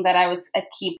biggest thing that I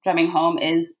keep drumming home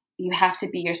is you have to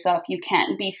be yourself. You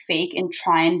can't be fake and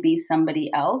try and be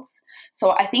somebody else.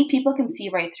 So I think people can see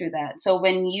right through that. So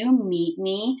when you meet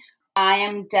me, I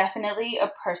am definitely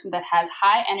a person that has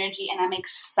high energy and I'm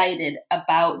excited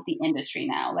about the industry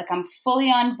now. Like I'm fully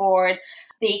on board.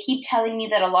 They keep telling me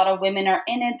that a lot of women are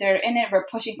in it. They're in it. We're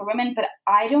pushing for women, but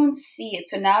I don't see it.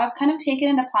 So now I've kind of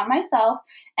taken it upon myself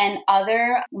and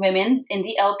other women in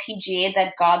the LPGA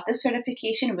that got the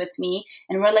certification with me.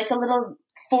 And we're like a little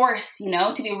force,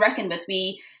 to be reckoned with.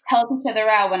 We help each other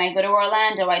out. When I go to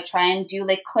Orlando, I try and do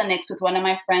like clinics with one of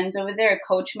my friends over there,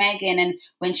 Coach Megan. And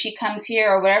when she comes here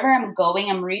or wherever I'm going,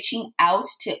 I'm reaching out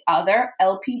to other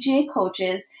LPGA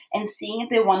coaches and seeing if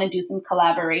they want to do some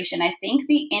collaboration. I think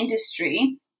the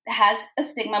industry has a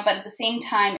stigma, but at the same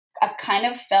time, I've kind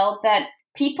of felt that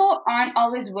people aren't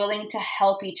always willing to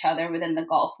help each other within the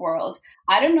golf world.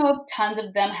 I don't know if tons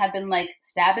of them have been like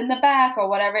stabbed in the back or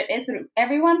whatever it is, but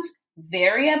everyone's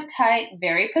very uptight,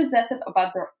 very possessive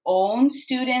about their own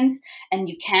students. And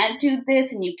you can't do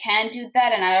this and you can't do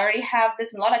that. And I already have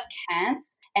this and a lot of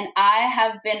can'ts. And I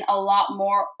have been a lot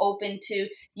more open to,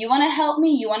 you want to help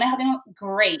me? You want to help me?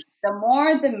 Great. The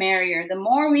more, the merrier. The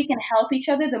more we can help each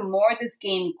other, the more this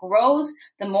game grows,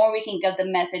 the more we can get the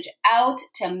message out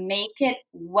to make it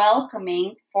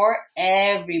welcoming for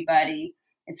everybody.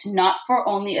 It's not for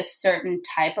only a certain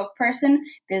type of person.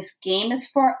 This game is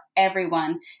for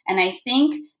everyone. And I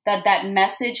think that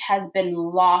message has been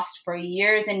lost for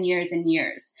years and years and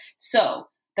years. So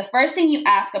the first thing you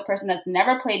ask a person that's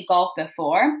never played golf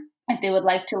before, if they would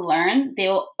like to learn, they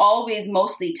will always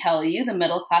mostly tell you, the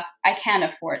middle class, I can't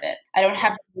afford it. I don't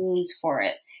have the means for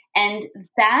it. And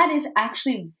that is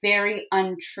actually very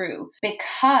untrue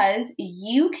because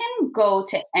you can go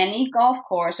to any golf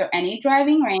course or any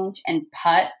driving range and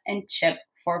putt and chip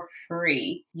for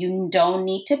free. You don't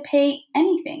need to pay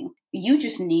anything. You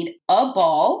just need a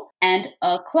ball and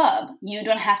a club. You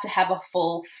don't have to have a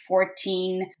full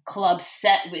 14 club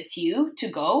set with you to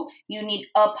go. You need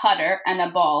a putter and a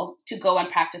ball to go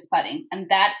and practice putting. And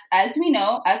that, as we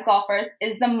know, as golfers,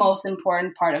 is the most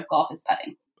important part of golf is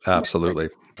putting. Absolutely.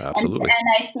 Absolutely. And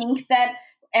I think that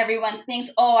everyone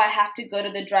thinks, oh, I have to go to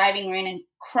the driving range and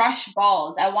crush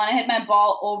balls. I want to hit my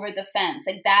ball over the fence.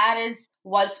 Like that is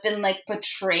what's been like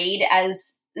portrayed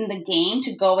as in the game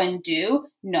to go and do.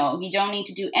 No, you don't need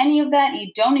to do any of that.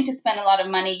 You don't need to spend a lot of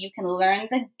money. You can learn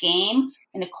the game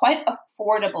in a quite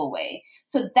affordable way.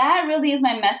 So that really is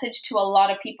my message to a lot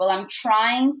of people. I'm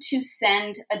trying to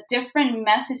send a different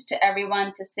message to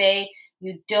everyone to say,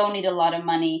 you don't need a lot of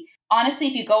money. Honestly,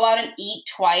 if you go out and eat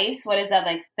twice, what is that,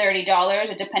 like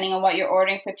 $30? Or depending on what you're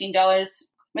ordering, $15.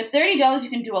 With $30, you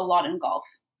can do a lot in golf.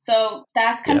 So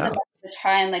that's kind of the best to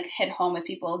try and like hit home with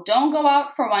people. Don't go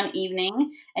out for one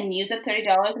evening and use that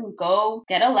 $30 and go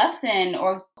get a lesson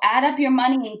or add up your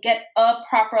money and get a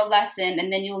proper lesson,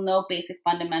 and then you'll know basic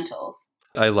fundamentals.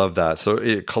 I love that.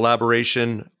 So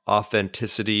collaboration,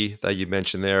 authenticity that you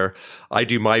mentioned there. I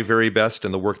do my very best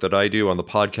in the work that I do on the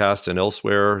podcast and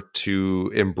elsewhere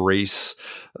to embrace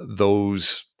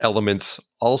those elements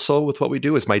also with what we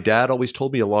do. As my dad always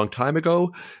told me a long time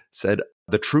ago, said,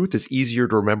 the truth is easier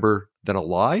to remember than a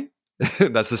lie.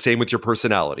 That's the same with your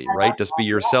personality, right? Just be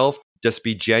yourself. Just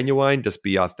be genuine, just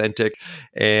be authentic,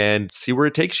 and see where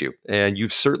it takes you. And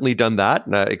you've certainly done that.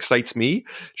 And that excites me,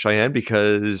 Shayain,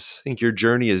 because I think your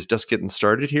journey is just getting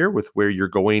started here with where you're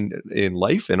going in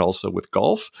life and also with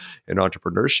golf and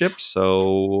entrepreneurship.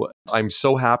 So I'm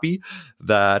so happy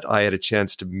that I had a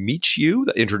chance to meet you,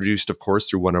 introduced, of course,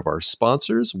 through one of our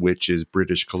sponsors, which is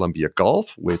British Columbia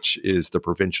Golf, which is the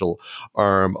provincial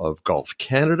arm of Golf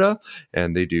Canada.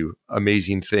 And they do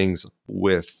amazing things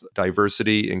with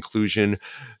diversity, inclusion,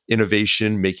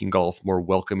 innovation, making golf more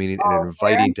welcoming and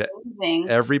inviting to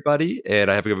everybody.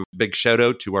 And I have a big shout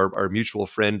out to our mutual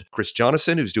friend, Chris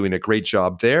Jonathan, who's doing a great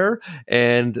job there.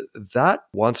 And that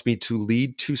wants me to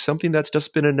lead to something that's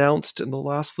just been announced in the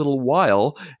last little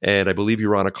while. And I believe you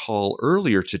were on a call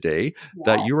earlier today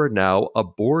that you are now a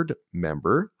board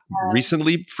member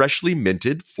recently freshly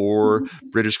minted for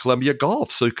British Columbia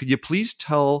Golf. So could you please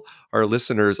tell our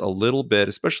listeners a little bit,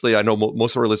 especially I know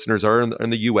most of our listeners are in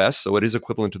the US, so it is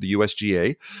equivalent to the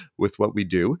USGA with what we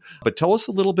do. But tell us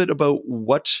a little bit about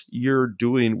what you're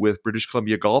doing with British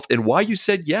Columbia Golf and why you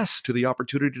said yes to the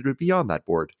opportunity to be on that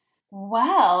board.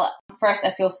 Well, first,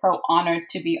 I feel so honored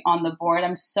to be on the board.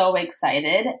 I'm so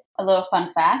excited. A little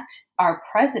fun fact, our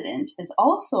president is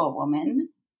also a woman.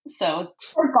 So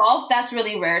for golf, that's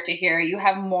really rare to hear. You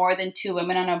have more than 2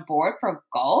 women on a board for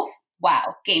golf.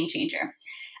 Wow, game changer.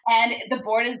 And the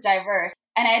board is diverse.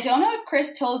 And I don't know if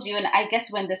Chris told you, and I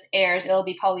guess when this airs, it'll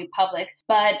be probably public,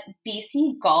 but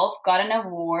BC Golf got an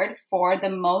award for the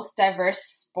most diverse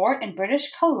sport in British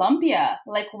Columbia.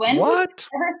 Like, when we ever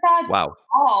thought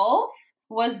golf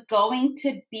was going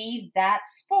to be that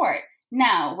sport?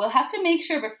 Now, we'll have to make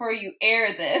sure before you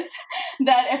air this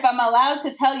that if I'm allowed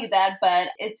to tell you that, but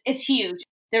it's huge.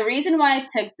 The reason why I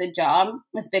took the job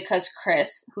is because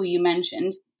Chris, who you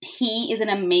mentioned, he is an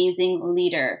amazing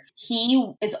leader.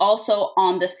 He is also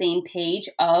on the same page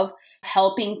of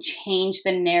helping change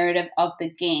the narrative of the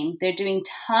game. They're doing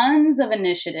tons of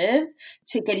initiatives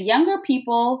to get younger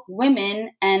people,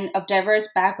 women, and of diverse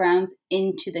backgrounds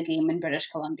into the game in British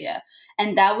Columbia.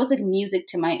 And that was like music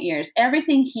to my ears.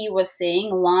 Everything he was saying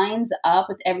lines up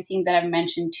with everything that I've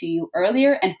mentioned to you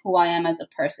earlier and who I am as a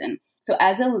person. So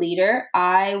as a leader,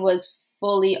 I was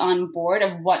fully on board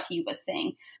of what he was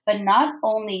saying. But not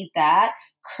only that,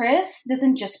 Chris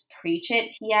doesn't just preach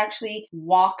it, he actually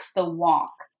walks the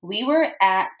walk. We were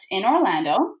in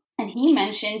Orlando, and he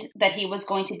mentioned that he was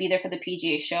going to be there for the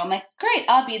PGA show. I'm like, great,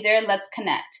 I'll be there, let's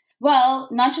connect. Well,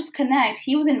 not just connect,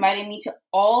 he was inviting me to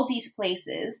all these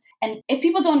places. And if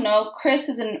people don't know, Chris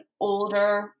is an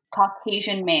older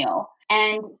Caucasian male.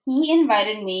 And he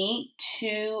invited me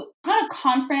to not a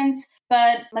conference,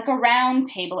 but like a round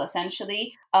table,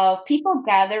 essentially, of people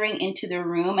gathering into the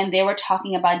room. And they were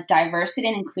talking about diversity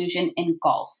and inclusion in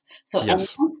golf. So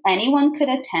yes, anyone could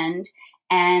attend.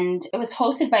 And it was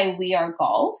hosted by We Are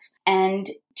Golf. And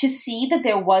to see that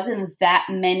there wasn't that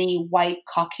many white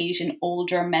Caucasian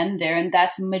older men there, and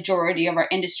that's the majority of our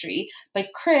industry. But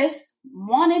Chris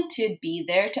wanted to be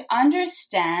there to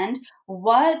understand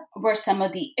what were some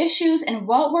of the issues and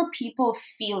what were people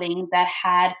feeling that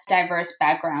had diverse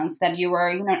backgrounds, that you were,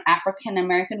 an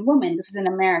African-American woman, this is in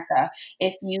America,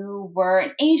 if you were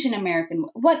an Asian American,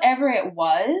 whatever it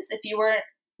was, if you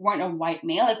weren't a white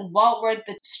male, like what were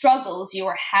the struggles you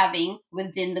were having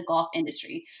within the golf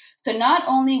industry. So not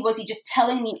only was he just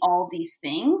telling me all these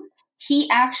things, he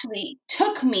actually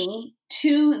took me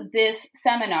to this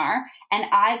seminar and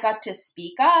I got to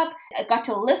speak up. I got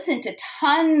to listen to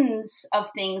tons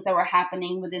of things that were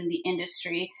happening within the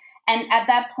industry. And at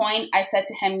that point, I said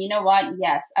to him, you know what?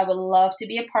 Yes, I would love to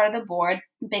be a part of the board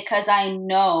because I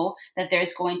know that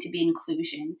there's going to be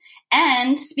inclusion.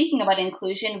 And speaking about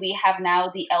inclusion, we have now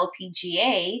the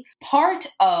LPGA part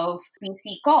of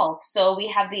BC Golf. So we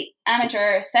have the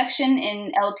amateur section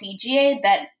in LPGA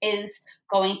that is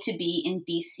going to be in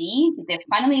BC. They've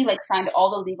finally signed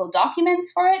all the legal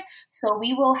documents for it. So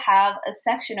we will have a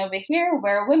section over here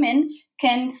where women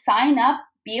can sign up,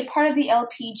 be a part of the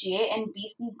LPGA and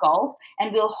BC Golf,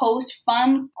 and we'll host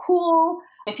fun, cool.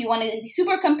 If you want to be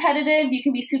super competitive, you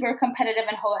can be super competitive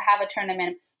and have a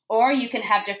tournament. Or you can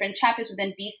have different chapters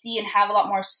within BC and have a lot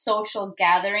more social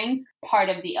gatherings, part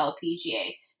of the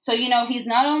LPGA. So, he's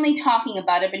not only talking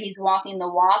about it, but he's walking the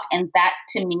walk. And that,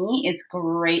 to me, is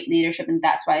great leadership. And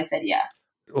that's why I said yes.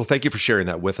 Well, thank you for sharing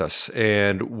that with us.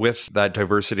 And with that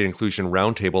diversity and inclusion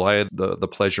roundtable, I had the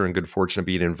pleasure and good fortune of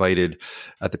being invited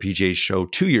at the PGA show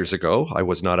 2 years ago. I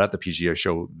was not at the PGA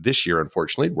show this year,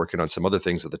 unfortunately, working on some other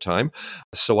things at the time.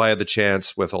 So I had the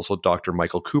chance with also Dr.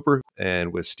 Michael Cooper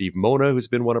and with Steve Mona, who's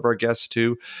been one of our guests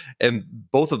too. And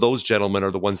both of those gentlemen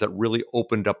are the ones that really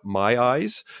opened up my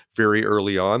eyes very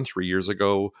early on, 3 years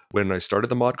ago, when I started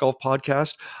the Mod Golf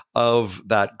podcast, of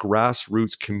that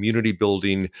grassroots community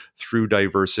building through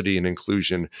diversity and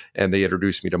inclusion. And they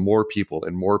introduced me to more people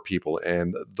and more people.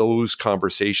 And those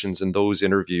conversations and those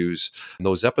interviews and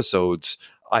those episodes,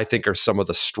 I think, are some of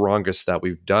the strongest that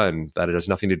we've done, that it has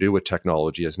nothing to do with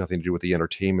technology, it has nothing to do with the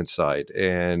entertainment side.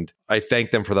 And I thank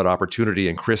them for that opportunity.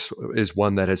 And Chris is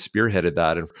one that has spearheaded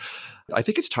that. And I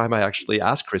think it's time I actually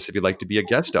asked Chris if he'd like to be a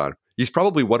guest on. He's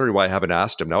probably wondering why I haven't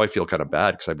asked him. Now I feel kind of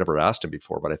bad because I've never asked him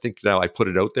before, but I think now I put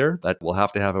it out there that we'll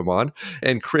have to have him on.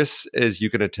 And Chris, as you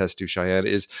can attest to, Shayain,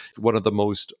 is one of the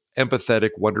most empathetic,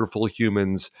 wonderful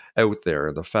humans out there.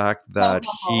 And the fact that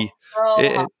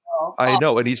Oh, I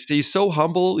know, and he's so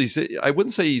humble. I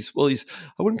wouldn't say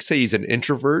I wouldn't say he's an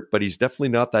introvert, but he's definitely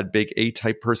not that big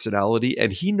A-type personality.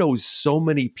 And he knows so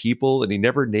many people, and he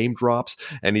never name drops.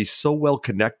 And he's so well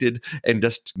connected, and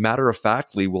just matter of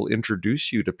factly will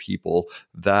introduce you to people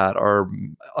that are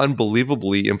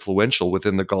unbelievably influential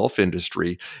within the golf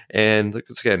industry. And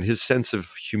again, his sense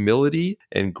of humility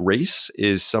and grace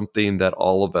is something that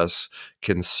all of us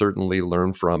can certainly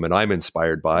learn from, and I'm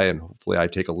inspired by, and hopefully I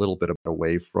take a little bit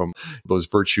away from those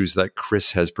virtues that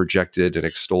Chris has projected and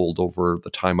extolled over the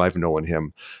time I've known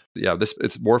him. Yeah,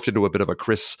 it's morphed into a bit of a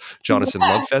Chris Jonathan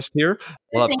love fest here.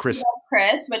 The Love thing Chris. about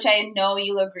Chris, which I know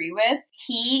you'll agree with,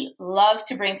 he loves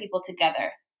to bring people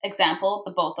together. Example,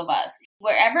 the both of us.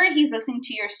 Wherever he's listening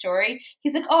to your story,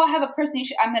 he's like, oh, I have a person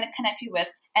I'm going to connect you with.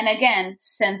 And again,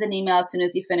 sends an email as soon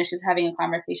as he finishes having a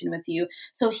conversation with you.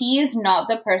 So he is not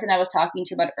the person I was talking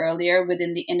to about earlier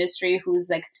within the industry who's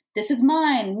like, this is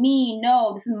mine, me,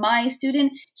 no, this is my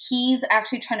student. He's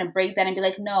actually trying to break that and be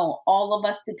like, no, all of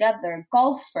us together,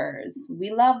 golfers, we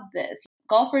love this.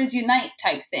 Golfers unite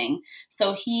type thing.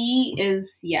 So he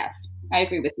is, yes, I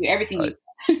agree with you. Everything you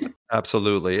said.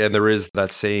 Absolutely. And there is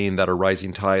that saying that a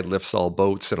rising tide lifts all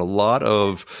boats. And a lot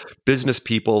of business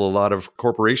people, a lot of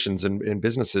corporations and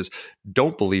businesses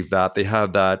don't believe that. They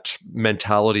have that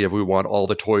mentality of we want all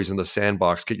the toys in the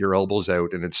sandbox, get your elbows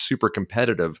out. And it's super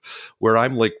competitive. Where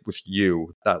I'm like with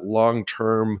you, that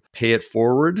long-term pay it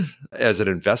forward as an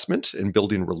investment in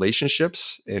building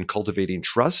relationships and cultivating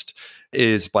trust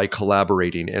is by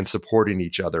collaborating and supporting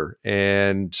each other.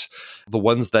 And the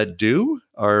ones that do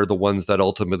are the ones that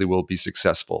ultimately will be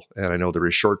successful. And I know there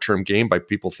is short-term gain by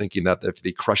people thinking that if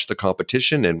they crush the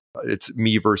competition and it's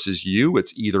me versus you,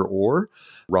 it's either or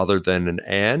rather than an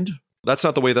and. That's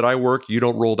not the way that I work. You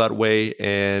don't roll that way.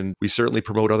 And we certainly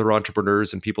promote other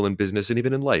entrepreneurs and people in business and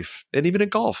even in life and even in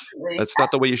golf. That's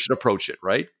not the way you should approach it,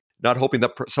 right? Not hoping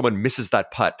that someone misses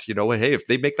that putt. You know, hey, if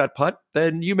they make that putt,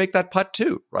 then you make that putt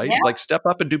too, right? Yeah. Like step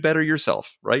up and do better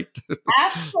yourself, right?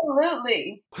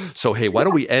 Absolutely. So, hey, why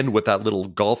don't we end with that little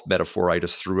golf metaphor I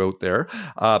just threw out there?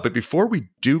 But before we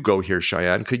do go here,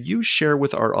 Shayain, could you share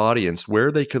with our audience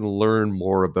where they can learn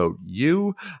more about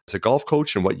you as a golf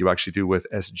coach and what you actually do with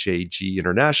SJG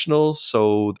International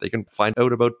so they can find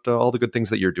out about all the good things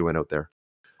that you're doing out there?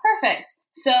 Perfect.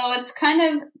 So it's kind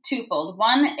of twofold.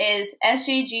 One is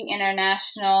SJG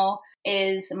International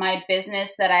is my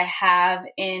business that I have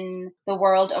in the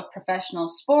world of professional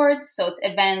sports. So it's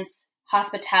events,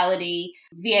 hospitality,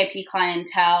 VIP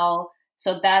clientele.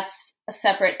 So that's a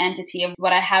separate entity of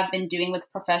what I have been doing with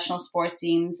professional sports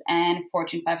teams and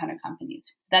Fortune 500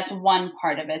 companies. That's one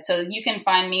part of it. So you can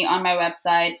find me on my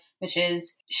website, which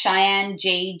is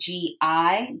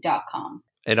cheyenjgi.com.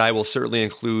 And I will certainly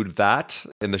include that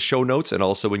in the show notes and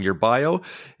also in your bio.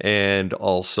 And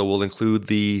also we'll include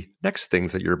the next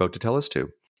things that you're about to tell us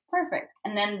too. Perfect.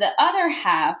 And then the other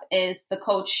half is the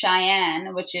Coach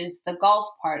Shayain, which is the golf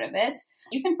part of it.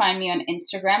 You can find me on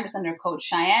Instagram just under Coach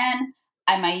Shayain.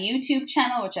 I have my YouTube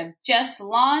channel, which I've just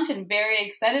launched and very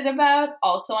excited about,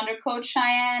 also under Coach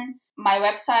Shayain. My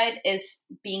website is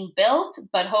being built,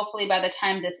 but hopefully by the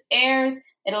time this airs,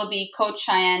 it'll be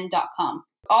CoachShayain.com.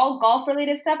 All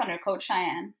golf-related stuff under Coach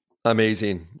Shayain.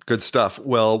 Amazing. Good stuff.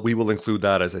 Well, we will include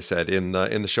that, as I said, in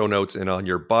the show notes and on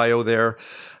your bio there.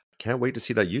 Can't wait to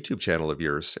see that YouTube channel of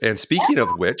yours. And speaking of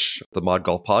which, the Mod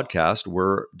Golf Podcast,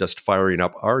 we're just firing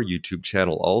up our YouTube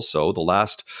channel also. The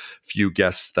last few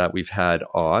guests that we've had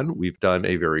on, we've done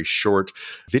a very short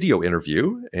video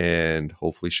interview. And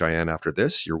hopefully, Shayain, after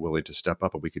this, you're willing to step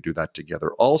up and we could do that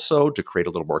together also to create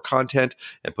a little more content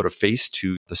and put a face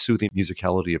to the soothing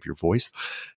musicality of your voice.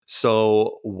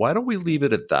 So why don't we leave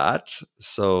it at that?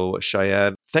 So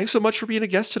Shayain, thanks so much for being a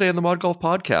guest today on the Mod Golf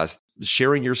Podcast,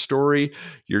 sharing your story,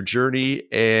 your journey,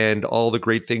 and all the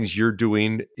great things you're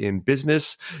doing in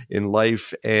business, in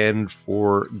life, and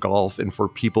for golf, and for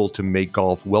people to make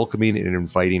golf welcoming and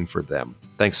inviting for them.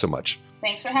 Thanks so much.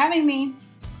 Thanks for having me.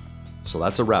 So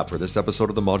that's a wrap for this episode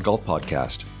of the Mod Golf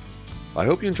Podcast. I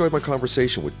hope you enjoyed my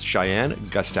conversation with Shayain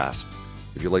Gustavsp.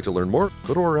 If you'd like to learn more,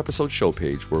 go to our episode show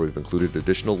page where we've included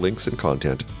additional links and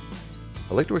content.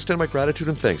 I'd like to extend my gratitude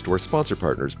and thanks to our sponsor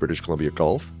partners, British Columbia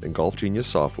Golf and Golf Genius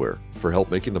Software, for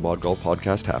help making the Mod Golf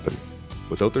Podcast happen.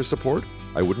 Without their support,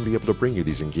 I wouldn't be able to bring you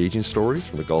these engaging stories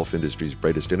from the golf industry's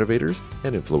brightest innovators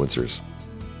and influencers.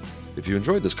 If you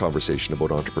enjoyed this conversation about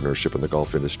entrepreneurship in the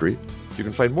golf industry, you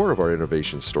can find more of our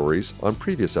innovation stories on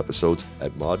previous episodes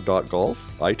at mod.golf,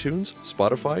 iTunes,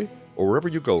 Spotify, or wherever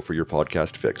you go for your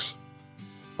podcast fix.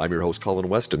 I'm your host, Colin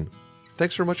Weston.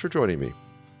 Thanks very much for joining me.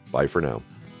 Bye for now.